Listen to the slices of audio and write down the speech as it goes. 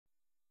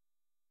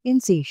In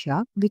C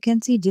Sharp, we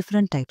can see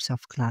different types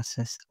of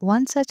classes.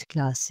 One such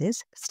class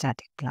is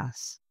static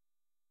class.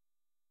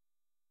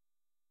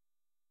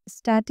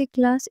 Static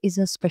class is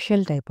a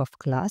special type of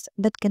class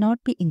that cannot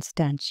be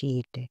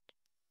instantiated.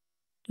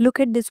 Look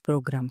at this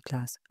program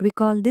class. We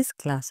call this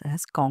class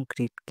as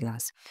concrete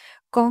class.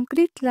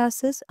 Concrete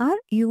classes are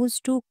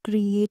used to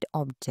create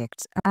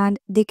objects and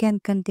they can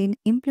contain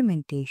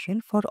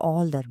implementation for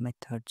all their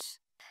methods.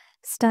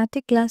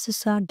 Static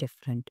classes are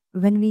different.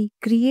 When we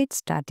create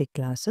static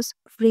classes,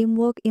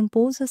 framework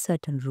imposes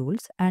certain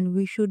rules and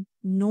we should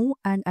know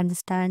and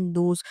understand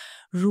those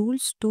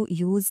rules to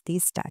use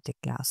these static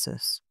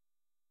classes.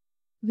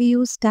 We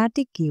use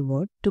static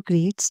keyword to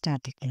create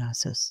static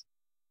classes.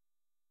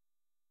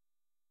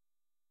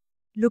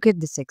 Look at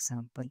this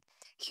example.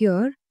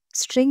 Here,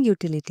 string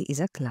utility is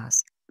a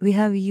class. We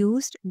have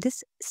used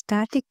this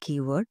static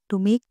keyword to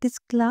make this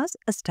class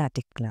a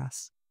static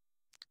class.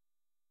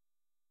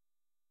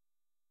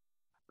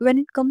 When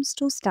it comes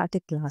to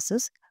static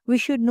classes, we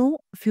should know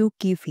a few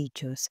key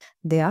features.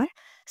 They are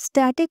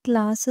static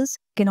classes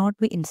cannot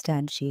be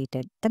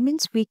instantiated. That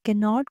means we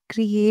cannot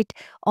create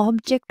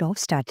object of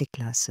static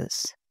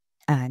classes.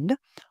 And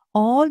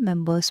all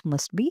members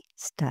must be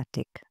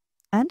static.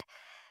 And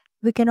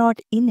we cannot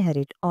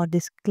inherit or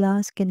this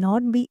class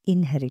cannot be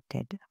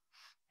inherited.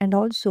 And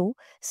also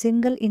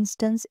single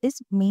instance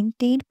is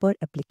maintained per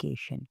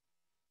application.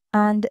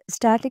 And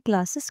static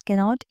classes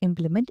cannot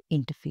implement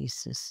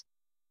interfaces.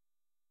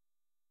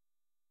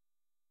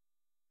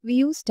 We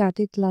use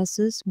static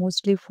classes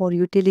mostly for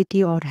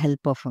utility or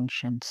helper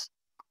functions.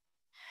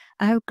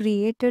 I have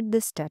created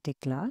this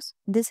static class.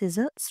 This is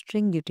a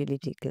string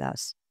utility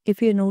class.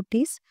 If you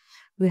notice,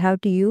 we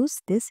have to use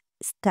this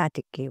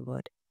static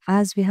keyword.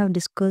 As we have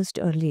discussed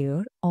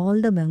earlier, all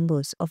the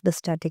members of the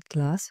static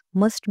class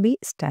must be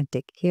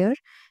static. Here,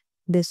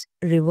 this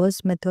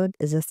reverse method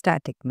is a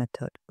static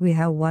method. We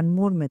have one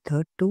more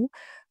method to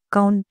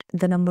count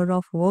the number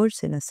of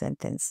words in a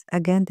sentence.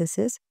 Again, this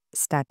is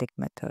static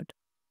method.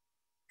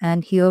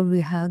 And here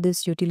we have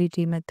this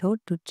utility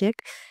method to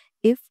check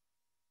if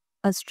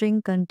a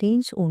string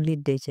contains only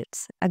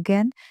digits.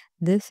 Again,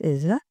 this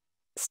is a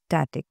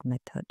static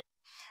method.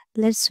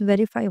 Let's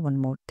verify one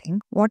more thing.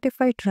 What if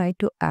I try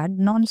to add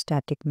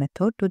non-static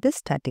method to this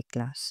static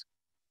class?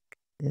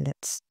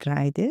 Let's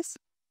try this.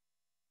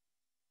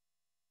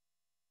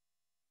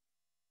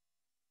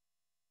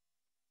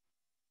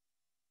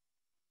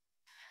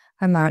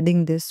 I'm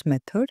adding this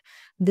method.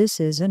 This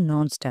is a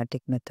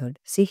non-static method.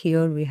 See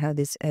here we have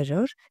this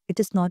error. It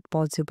is not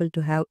possible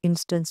to have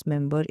instance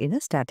member in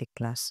a static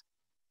class.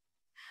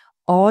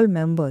 All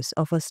members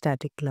of a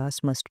static class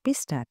must be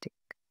static.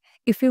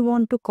 If you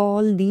want to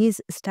call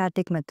these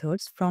static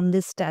methods from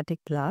this static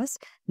class,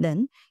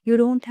 then you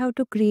don't have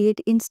to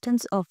create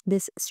instance of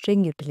this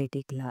string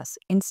utility class.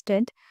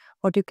 Instead,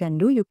 what you can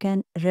do, you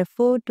can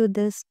refer to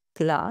this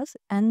class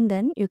and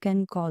then you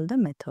can call the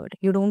method.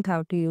 You don't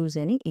have to use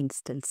any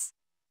instance.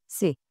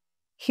 See,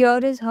 here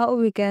is how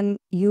we can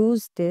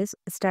use this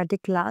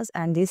static class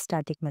and these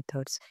static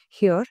methods.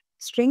 Here,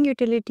 string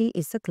utility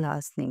is a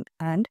class name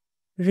and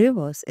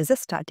reverse is a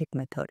static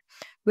method.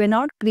 We're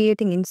not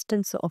creating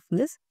instance of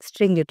this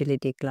string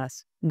utility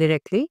class.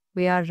 Directly,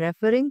 we are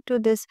referring to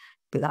this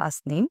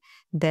class name.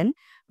 Then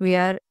we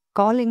are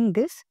calling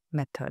this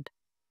method.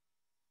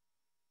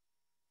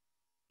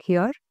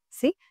 Here,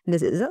 see,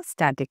 this is a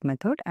static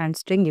method and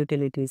string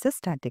utility is a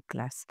static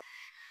class.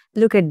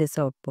 Look at this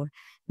output.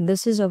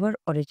 This is our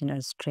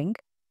original string.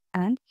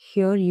 And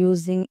here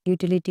using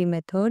utility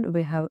method,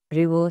 we have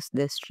reversed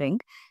this string.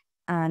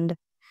 And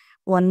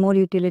one more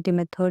utility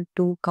method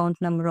to count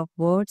number of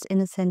words in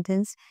a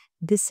sentence.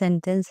 This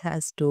sentence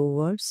has 2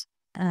 words.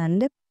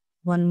 And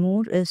one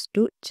more is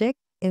to check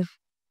if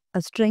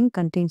a string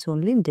contains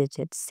only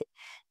digits.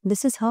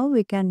 This is how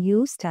we can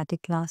use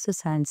static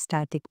classes and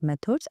static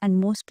methods, and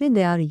mostly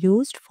they are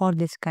used for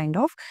this kind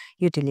of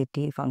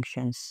utility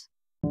functions.